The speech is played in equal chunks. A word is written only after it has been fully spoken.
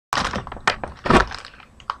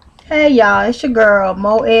Hey y'all, it's your girl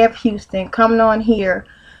Moab Houston coming on here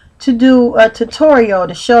to do a tutorial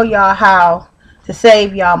to show y'all how to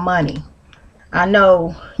save y'all money. I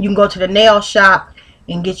know you can go to the nail shop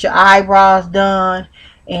and get your eyebrows done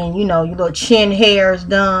and your little chin hairs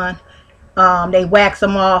done. They wax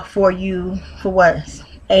them off for you for what,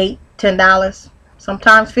 $8, $10,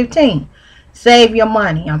 sometimes $15. Save your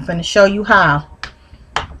money. I'm finna show you how.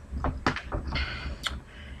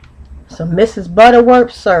 Some Mrs.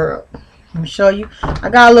 Butterworth syrup. Let me show you. I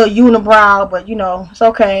got a little unibrow, but it's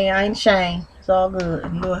okay. I ain't ashamed. It's all good.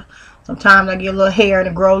 Sometimes I get a little hair and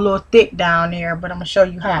it grow a little thick down there, but I'm gonna show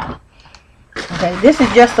you how. Okay, this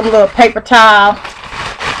is just some little paper towel.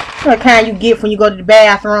 The kind you get when you go to the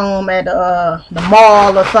bathroom at the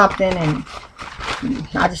mall or something. And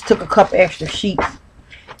I just took a couple extra sheets.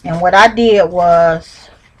 And what I did was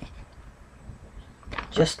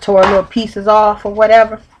just tore little pieces off or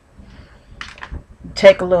whatever.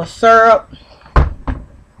 Take a little syrup.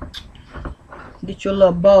 Get you a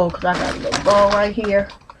little bowl, because I got a little bowl right here.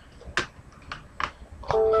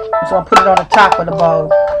 So I'll put it on the top of the bowl.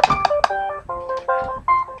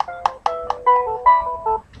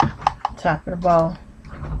 Top of the bowl.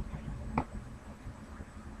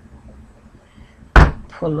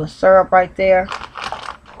 Put a little syrup right there.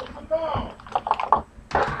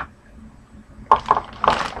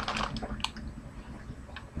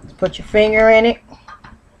 Put your finger in it.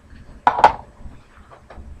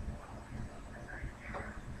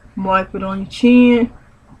 Wipe it on your chin.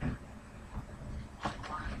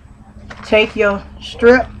 Take your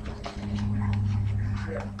strip.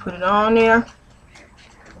 Put it on there.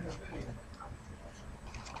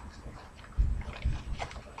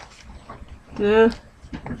 Good.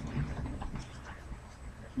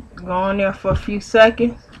 Go on there for a few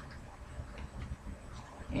seconds.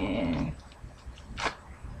 And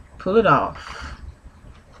pull it off.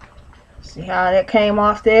 See how that came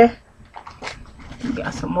off there? You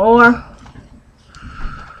got some more.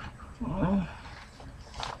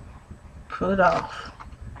 Pull it off.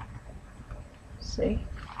 See?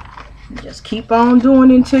 You just keep on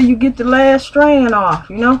doing it until you get the last strand off,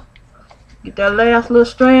 Get that last little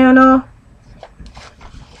strand off.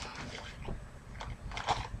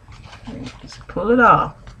 Just pull it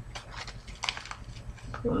off.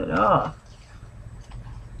 Pull it off.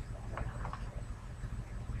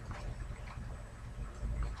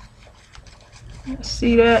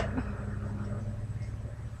 See that?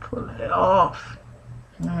 Pull it off.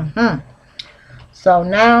 So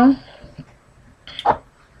now,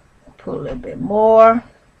 pull a little bit more.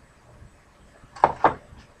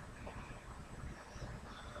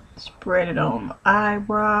 Spread it on my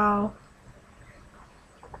eyebrow.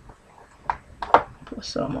 Put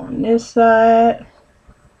some on this side.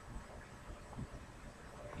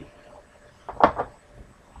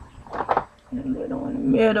 And a little in the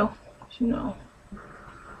middle,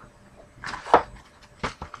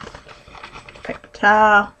 Paper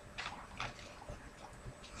towel.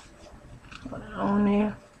 Put it on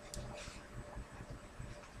there.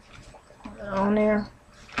 Put it on there.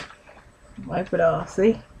 Wipe it off.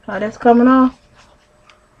 See how that's coming off?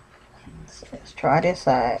 Let's try this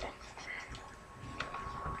side.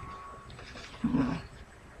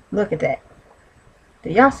 Look at that.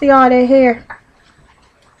 Do y'all see all that hair?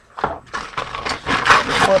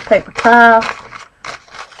 More paper towel.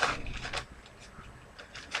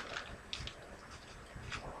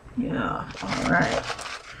 Yeah, alright.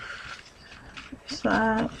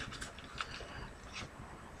 Side.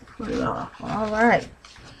 Put it off. Alright.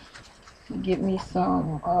 Get me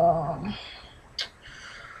some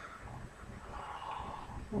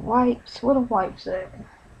wipes. What are wipes at?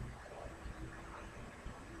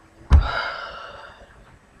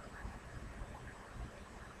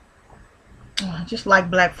 Just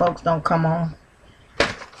like black folks don't come on.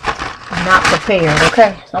 Not prepared,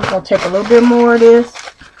 okay? So I'm going to take a little bit more of this.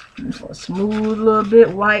 Smooth a little bit,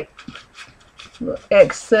 wipe a little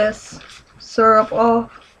excess syrup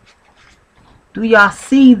off. Do y'all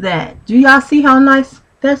see that? Do y'all see how nice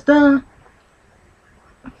that's done?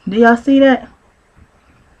 Do y'all see that?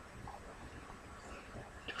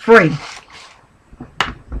 Free.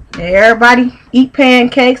 Everybody eat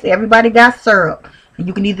pancakes. Everybody got syrup. And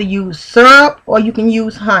you can either use syrup or you can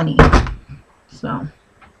use honey. So,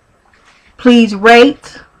 please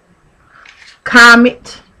rate,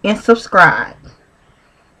 comment, and subscribe.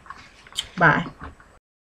 Bye.